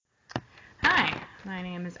My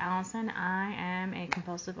name is Allison. I am a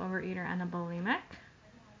compulsive overeater and a bulimic.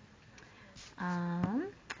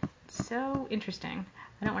 So interesting.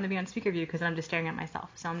 I don't want to be on speaker view because I'm just staring at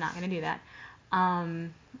myself, so I'm not going to do that.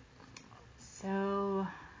 So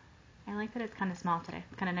I like that it's kind of small today.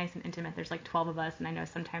 It's kind of nice and intimate. There's like 12 of us, and I know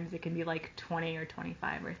sometimes it can be like 20 or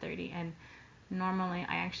 25 or 30. And normally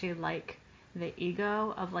I actually like the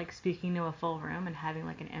ego of like speaking to a full room and having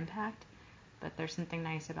like an impact. But there's something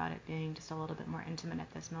nice about it being just a little bit more intimate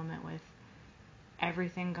at this moment with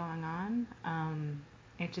everything going on.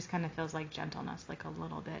 It just kind of feels like gentleness, like a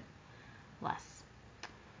little bit less.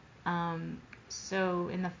 So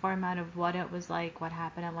in the format of what it was like, what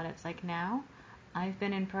happened, and what it's like now, I've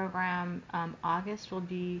been in program. August will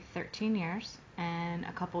be 13 years, and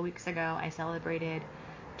a couple weeks ago I celebrated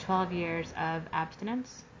 12 years of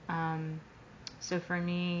abstinence. So for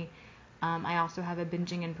me, I also have a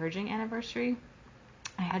binging and purging anniversary.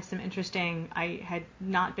 I had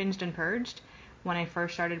not binged and purged when I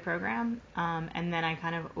first started program, and then I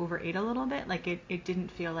kind of overate a little bit. Like it didn't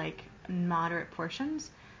feel like moderate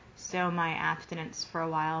portions. So my abstinence for a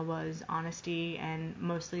while was honesty and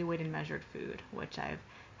mostly weighed and measured food, which I've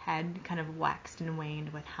had kind of waxed and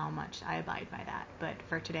waned with how much I abide by that. But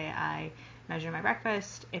for today, I measure my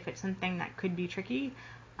breakfast. If it's something that could be tricky,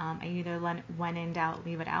 I either when in doubt,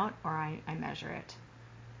 leave it out, or I measure it.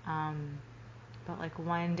 But like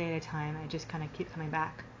one day at a time, I just kind of keep coming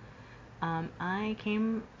back. I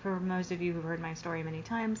came, for most of you who've heard my story many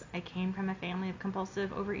times, I came from a family of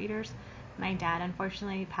compulsive overeaters. My dad,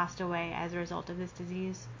 unfortunately, passed away as a result of this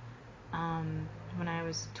disease when I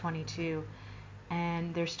was 22.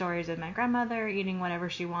 And there's stories of my grandmother eating whatever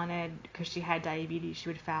she wanted because she had diabetes. She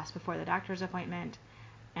would fast before the doctor's appointment.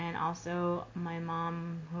 And also my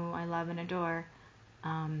mom, who I love and adore,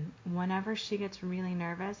 whenever she gets really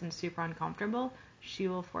nervous and super uncomfortable, she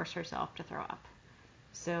will force herself to throw up.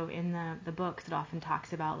 So in the books, it often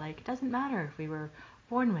talks about, like, it doesn't matter if we were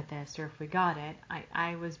born with this or if we got it.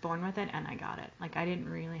 I was born with it and I got it. Like, I didn't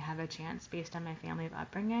really have a chance based on my family of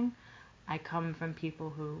upbringing. I come from people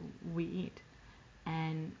who we eat.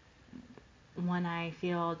 And when I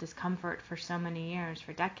feel discomfort for so many years,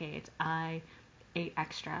 for decades, I ate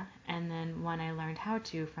extra. And then when I learned how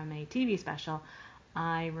to from a TV special,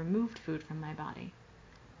 I removed food from my body.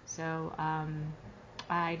 So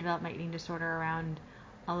I developed my eating disorder around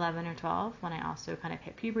 11 or 12 when I also kind of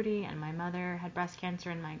hit puberty, and my mother had breast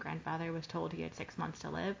cancer and my grandfather was told he had 6 months to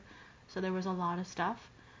live. So there was a lot of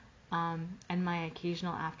stuff. And my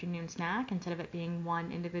occasional afternoon snack, instead of it being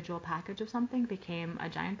one individual package of something, became a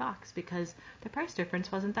giant box because the price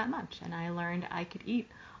difference wasn't that much. And I learned I could eat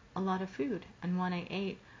a lot of food. And when I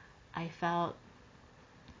ate, I felt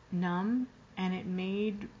numb, and it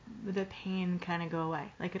made the pain kind of go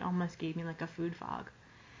away. Like it almost gave me like a food fog.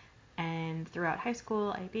 And throughout high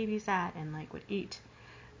school, I babysat and like would eat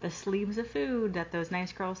the sleeves of food that those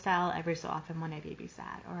nice girls sell every so often when I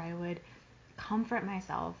babysat. Or I would comfort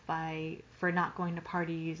myself for not going to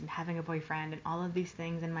parties and having a boyfriend and all of these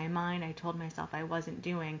things in my mind I told myself I wasn't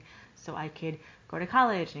doing so I could go to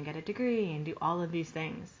college and get a degree and do all of these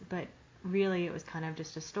things. But really it was kind of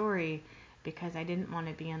just a story because I didn't want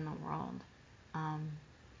to be in the world.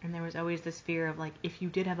 And there was always this fear of, like, if you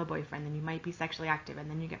did have a boyfriend, then you might be sexually active, and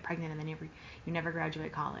then you get pregnant, and then you never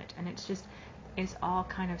graduate college. And it's all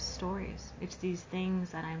kind of stories. It's these things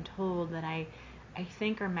that I'm told that I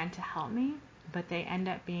think are meant to help me, but they end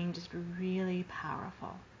up being just really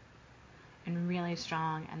powerful and really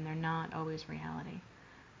strong, and they're not always reality.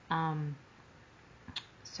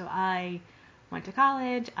 So I went to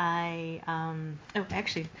college.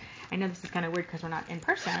 Actually, I know this is kind of weird because we're not in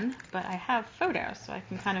person, but I have photos, so I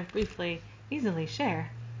can kind of easily share.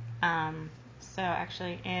 So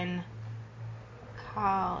actually in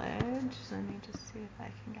college, let me just see if I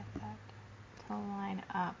can get that to line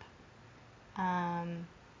up.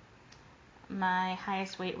 My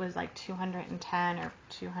highest weight was like 210 or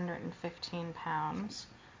 215 pounds.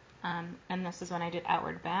 And this is when I did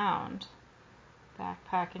Outward Bound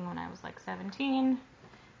backpacking when I was like 17.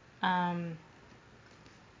 And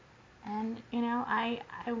I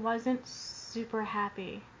wasn't super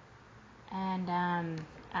happy. And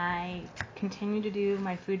I continued to do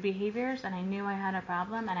my food behaviors, and I knew I had a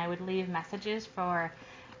problem, and I would leave messages for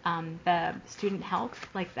the student help.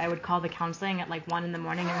 Like, I would call the counseling at like 1 a.m.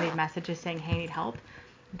 and leave messages saying, hey, I need help.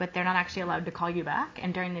 But they're not actually allowed to call you back.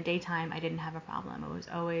 And during the daytime, I didn't have a problem. It was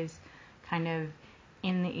always kind of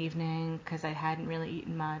in the evening because I hadn't really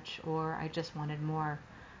eaten much, or I just wanted more.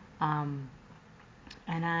 And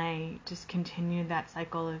I just continued that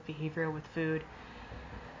cycle of behavior with food.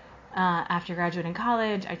 After graduating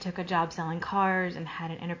college, I took a job selling cars and had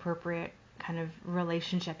an inappropriate kind of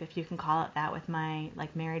relationship, if you can call it that, with my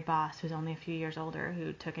like married boss, who's only a few years older,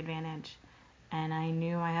 who took advantage. And I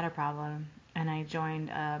knew I had a problem, and I joined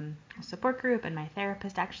a support group, and my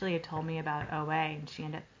therapist actually had told me about OA, and she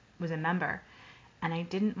was a member, and I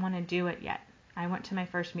didn't want to do it yet. I went to my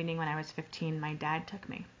first meeting when I was 15. My dad took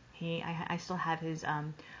me. I still have his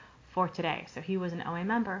for today. So he was an OA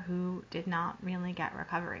member who did not really get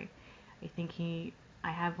recovery. I think I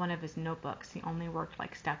have one of his notebooks. He only worked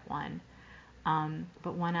like step 1.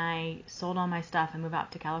 But when I sold all my stuff and moved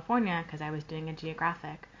out to California because I was doing a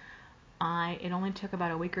geographic, it only took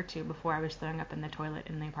about a week or 2 before I was throwing up in the toilet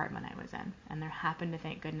in the apartment I was in. And there happened to,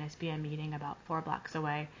 thank goodness, be a meeting about 4 blocks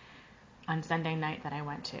away on Sunday night that I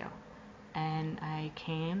went to. And I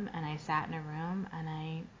came and I sat in a room, and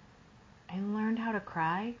I learned how to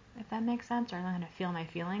cry, if that makes sense, or I learned how to feel my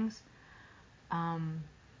feelings.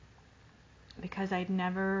 Because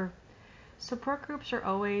support groups are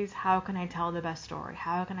always, how can I tell the best story?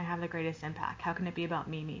 How can I have the greatest impact? How can it be about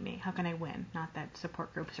me, me, me? How can I win? Not that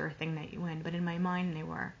support groups are a thing that you win, but in my mind they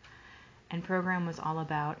were. And program was all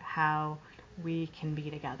about how we can be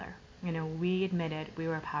together. We admitted we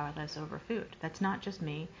were powerless over food. That's not just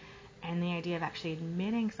me. And the idea of actually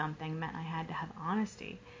admitting something meant I had to have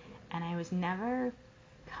honesty. And I was never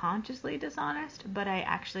consciously dishonest, but I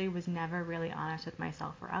actually was never really honest with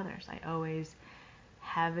myself or others. I always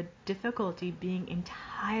have a difficulty being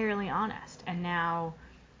entirely honest. And now,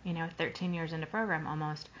 13 years into program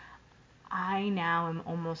almost, I now am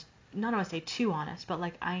almost, not want to say too honest, but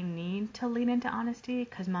like I need to lean into honesty,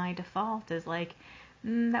 because my default is like,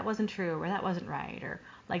 that wasn't true, or that wasn't right, or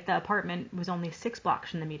like the apartment was only 6 blocks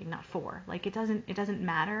from the meeting, not 4. Like it doesn't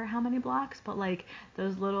matter how many blocks, but like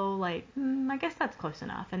those little like, I guess that's close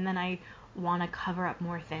enough. And then I want to cover up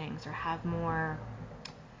more things or have more,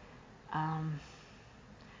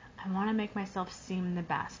 I want to make myself seem the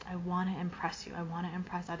best. I want to impress you. I want to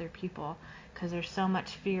impress other people, because there's so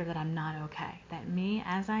much fear that I'm not okay. That me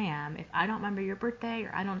as I am, if I don't remember your birthday,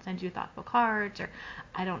 or I don't send you thoughtful cards, or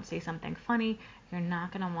I don't say something funny, you're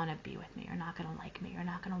not going to want to be with me. You're not going to like me. You're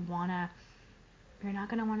not going to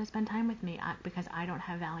want to spend time with me because I don't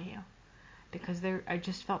have value. Because I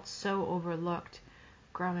just felt so overlooked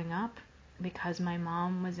growing up, because my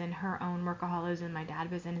mom was in her own workaholism, my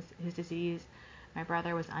dad was in his disease. My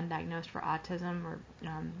brother was undiagnosed for autism, or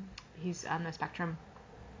he's on the spectrum.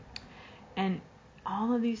 And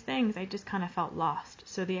all of these things, I just kind of felt lost.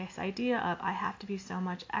 So this idea of I have to be so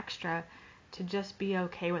much extra to just be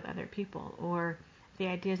okay with other people, or the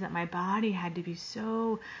ideas that my body had to be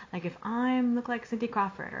so, like if I look like Cindy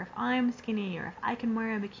Crawford, or if I'm skinny, or if I can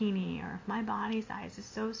wear a bikini, or if my body size is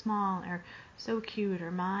so small or so cute,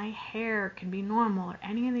 or my hair can be normal, or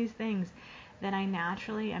any of these things that I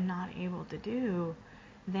naturally am not able to do,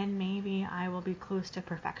 then maybe I will be close to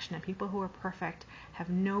perfection. And people who are perfect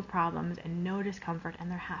have no problems and no discomfort,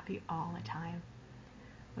 and they're happy all the time,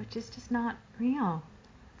 which is just not real.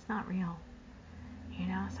 It's not real.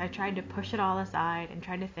 So I tried to push it all aside and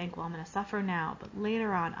tried to think, well, I'm going to suffer now, but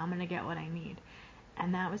later on I'm going to get what I need.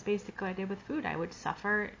 And that was basically what I did with food. I would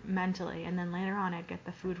suffer mentally, and then later on I'd get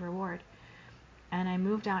the food reward. And I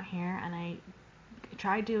moved out here, and I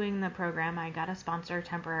tried doing the program. I got a sponsor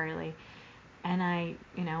temporarily, and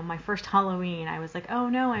my first Halloween, I was like, oh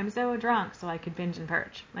no, I'm so drunk, so I could binge and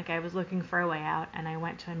purge. Like I was looking for a way out, and I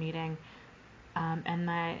went to a meeting, and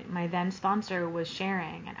my then sponsor was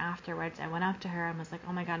sharing, and afterwards I went up to her and was like,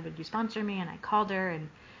 oh my God, would you sponsor me? And I called her, and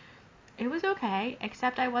it was okay,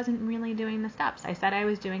 except I wasn't really doing the steps. I said I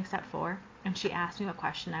was doing step 4, and she asked me what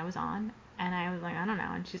question I was on, and I was like, I don't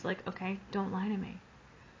know. And she's like, okay, don't lie to me.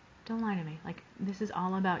 Don't lie to me. Like, this is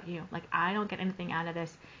all about you. Like, I don't get anything out of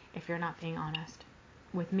this if you're not being honest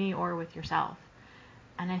with me or with yourself.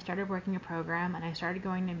 And I started working a program, and I started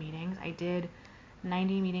going to meetings. I did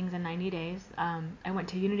 90 meetings in 90 days. I went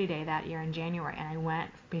to Unity Day that year in January, and I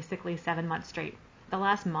went basically 7 months straight. The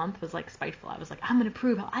last month was like spiteful. I was like, I'm going to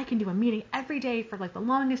prove how I can do a meeting every day for like the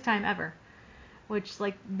longest time ever. Which,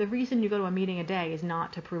 like, the reason you go to a meeting a day is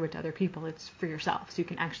not to prove it to other people. It's for yourself, so you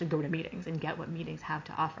can actually go to meetings and get what meetings have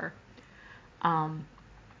to offer.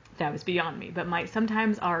 That was beyond me. But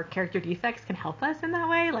sometimes our character defects can help us in that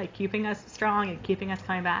way, like keeping us strong and keeping us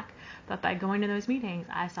coming back. But by going to those meetings,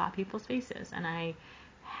 I saw people's faces, and I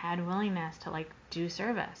had willingness to, like, do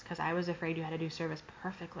service, because I was afraid you had to do service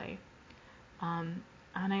perfectly.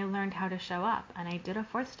 And I learned how to show up, and I did a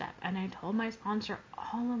 4th step, and I told my sponsor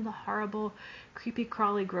all of the horrible, creepy,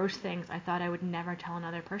 crawly, gross things I thought I would never tell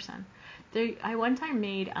another person. I one time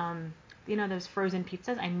made, those frozen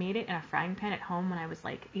pizzas. I made it in a frying pan at home when I was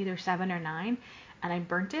like either 7 or 9, and I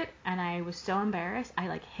burnt it, and I was so embarrassed. I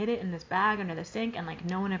like hid it in this bag under the sink, and like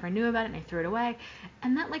no one ever knew about it, and I threw it away.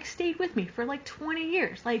 And that like stayed with me for like 20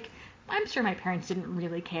 years. Like I'm sure my parents didn't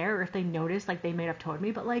really care, or if they noticed, like they may have told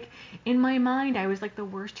me, but like in my mind I was like the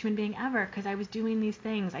worst human being ever because I was doing these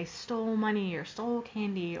things. I stole money or stole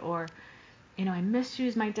candy, or I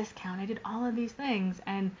misused my discount. I did all of these things,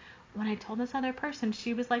 and when I told this other person,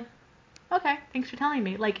 she was like, okay, thanks for telling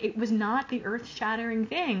me. Like, it was not the earth-shattering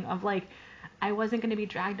thing of, like, I wasn't going to be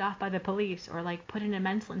dragged off by the police or, like, put in a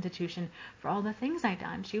mental institution for all the things I'd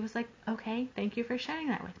done. She was like, okay, thank you for sharing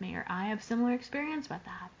that with me, or I have similar experience with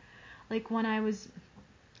that. Like, when I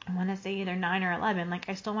want to say either 9 or 11, like,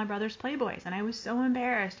 I stole my brother's Playboys, and I was so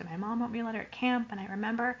embarrassed, and my mom wrote me a letter at camp, and I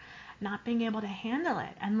remember not being able to handle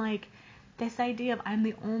it. And, like, this idea of I'm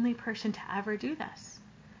the only person to ever do this.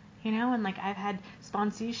 And like I've had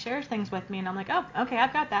sponsees share things with me, and I'm like, oh, okay,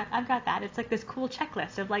 I've got that. It's like this cool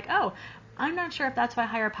checklist of like, oh, I'm not sure if that's why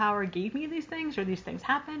higher power gave me these things, or these things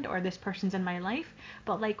happened, or this person's in my life,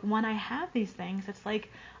 but like when I have these things, it's like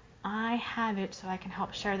I have it so I can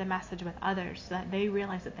help share the message with others so that they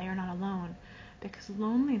realize that they are not alone. Because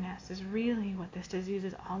loneliness is really what this disease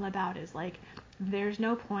is all about, is like there's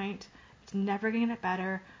no point, it's never going to get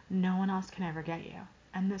better, no one else can ever get you.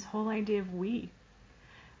 And this whole idea of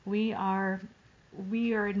we are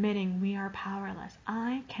admitting we are powerless.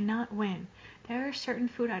 I cannot win. There are certain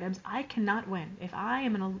food items I cannot win. If I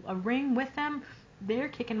am in a ring with them, they're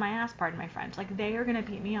kicking my ass, pardon my French. Like, they are going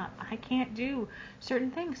to beat me up. I can't do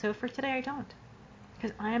certain things. So for today, I don't.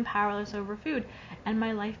 Because I am powerless over food. And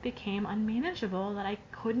my life became unmanageable that I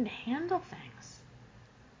couldn't handle things.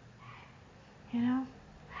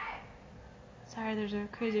 Sorry, there's a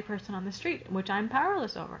crazy person on the street, which I'm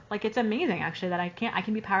powerless over. Like, it's amazing, actually, that I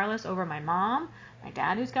can be powerless over my mom, my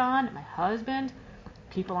dad who's gone, my husband,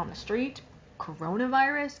 people on the street,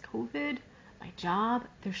 coronavirus, COVID, my job.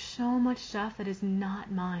 There's so much stuff that is not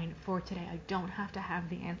mine for today. I don't have to have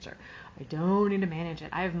the answer. I don't need to manage it.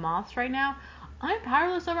 I have moths right now. I'm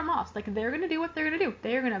powerless over moths. Like, they're going to do what they're going to do.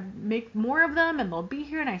 They're going to make more of them, and they'll be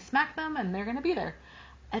here, and I smack them, and they're going to be there.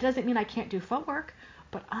 That doesn't mean I can't do footwork.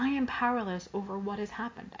 But I am powerless over what has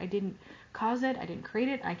happened. I didn't cause it, I didn't create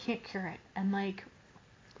it, and I can't cure it. And like,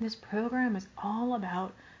 this program is all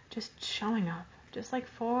about just showing up. Just like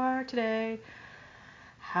for today,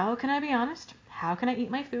 how can I be honest? How can I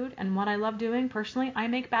eat my food? And what I love doing personally, I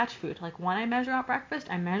make batch food. Like when I measure out breakfast,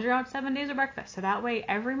 I measure out 7 days of breakfast. So that way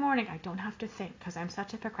every morning I don't have to think, because I'm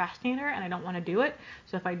such a procrastinator and I don't want to do it.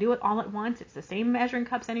 So if I do it all at once, it's the same measuring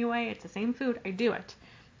cups anyway, it's the same food, I do it.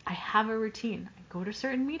 I have a routine. I go to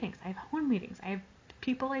certain meetings. I have home meetings. I have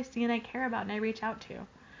people I see and I care about and I reach out to.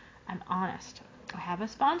 I'm honest. I have a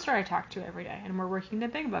sponsor I talk to every day, and we're working the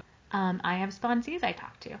big book. I have sponsees I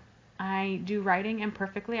talk to. I do writing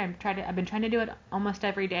imperfectly. I've been trying to do it almost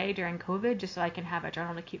every day during COVID, just so I can have a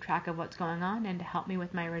journal to keep track of what's going on and to help me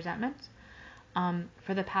with my resentments.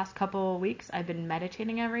 For the past couple weeks, I've been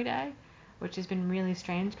meditating every day, which has been really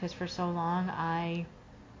strange because for so long I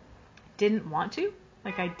didn't want to.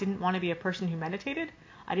 Like, I didn't want to be a person who meditated.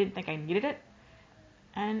 I didn't think I needed it.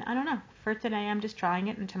 And I don't know. For today, I'm just trying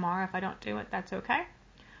it. And tomorrow, if I don't do it, that's okay.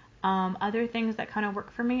 Other things that kind of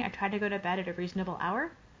work for me, I try to go to bed at a reasonable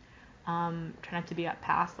hour. Try not to be up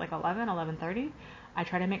past like 11:30. I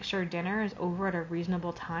try to make sure dinner is over at a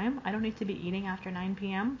reasonable time. I don't need to be eating after 9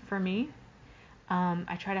 p.m. for me.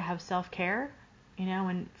 I try to have self-care.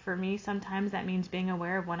 And for me, sometimes that means being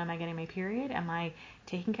aware of when am I getting my period? Am I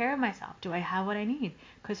taking care of myself? Do I have what I need?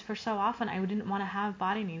 Because for so often, I didn't want to have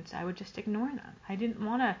body needs. I would just ignore them. I didn't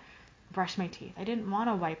want to brush my teeth. I didn't want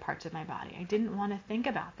to wipe parts of my body. I didn't want to think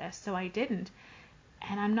about this, so I didn't.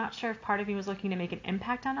 And I'm not sure if part of me was looking to make an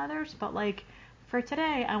impact on others, but like, for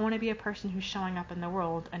today, I want to be a person who's showing up in the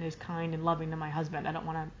world and is kind and loving to my husband. I don't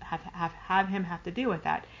want to have him have to deal with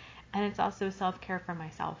that. And it's also self-care for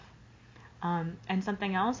myself. And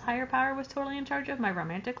something else higher power was totally in charge of, my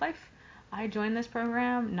romantic life. I joined this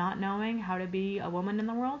program not knowing how to be a woman in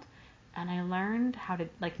the world, and I learned how to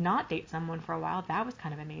like not date someone for a while. That was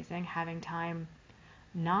kind of amazing, having time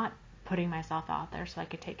not putting myself out there so I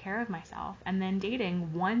could take care of myself, and then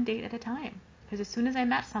dating one date at a time. Because as soon as I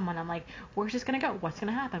met someone, I'm like, where's this going to go? What's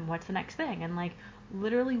going to happen? What's the next thing? And like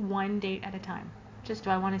literally one date at a time. Just, do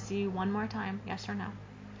I want to see you one more time? Yes or no?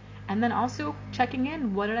 And then also checking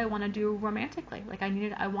in, what did I want to do romantically? Like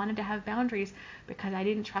I wanted to have boundaries because I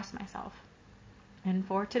didn't trust myself. And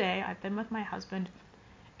for today, I've been with my husband.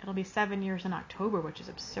 It'll be 7 years in October, which is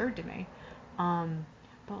absurd to me.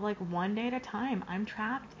 But like one day at a time, I'm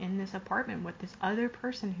trapped in this apartment with this other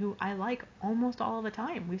person who I like almost all the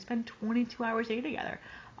time. We spend 22 hours a day together,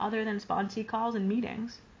 other than sponsee calls and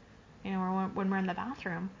meetings. or when we're in the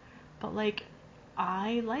bathroom. But like,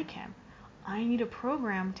 I like him. I need a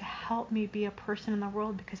program to help me be a person in the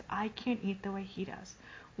world because I can't eat the way he does.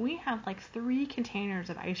 We have like 3 containers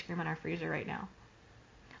of ice cream in our freezer right now.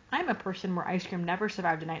 I'm a person where ice cream never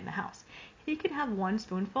survived a night in the house. He could have 1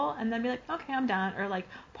 spoonful and then be like, okay, I'm done, or like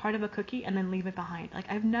part of a cookie and then leave it behind. Like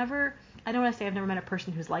I don't want to say I've never met a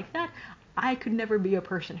person who's like that. I could never be a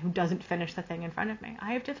person who doesn't finish the thing in front of me.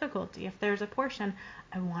 I have difficulty. If there's a portion,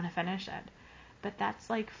 I want to finish it. But that's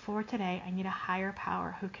like, for today, I need a higher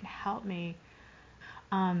power who can help me.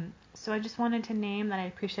 So I just wanted to name that I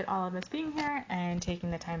appreciate all of us being here and taking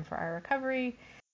the time for our recovery.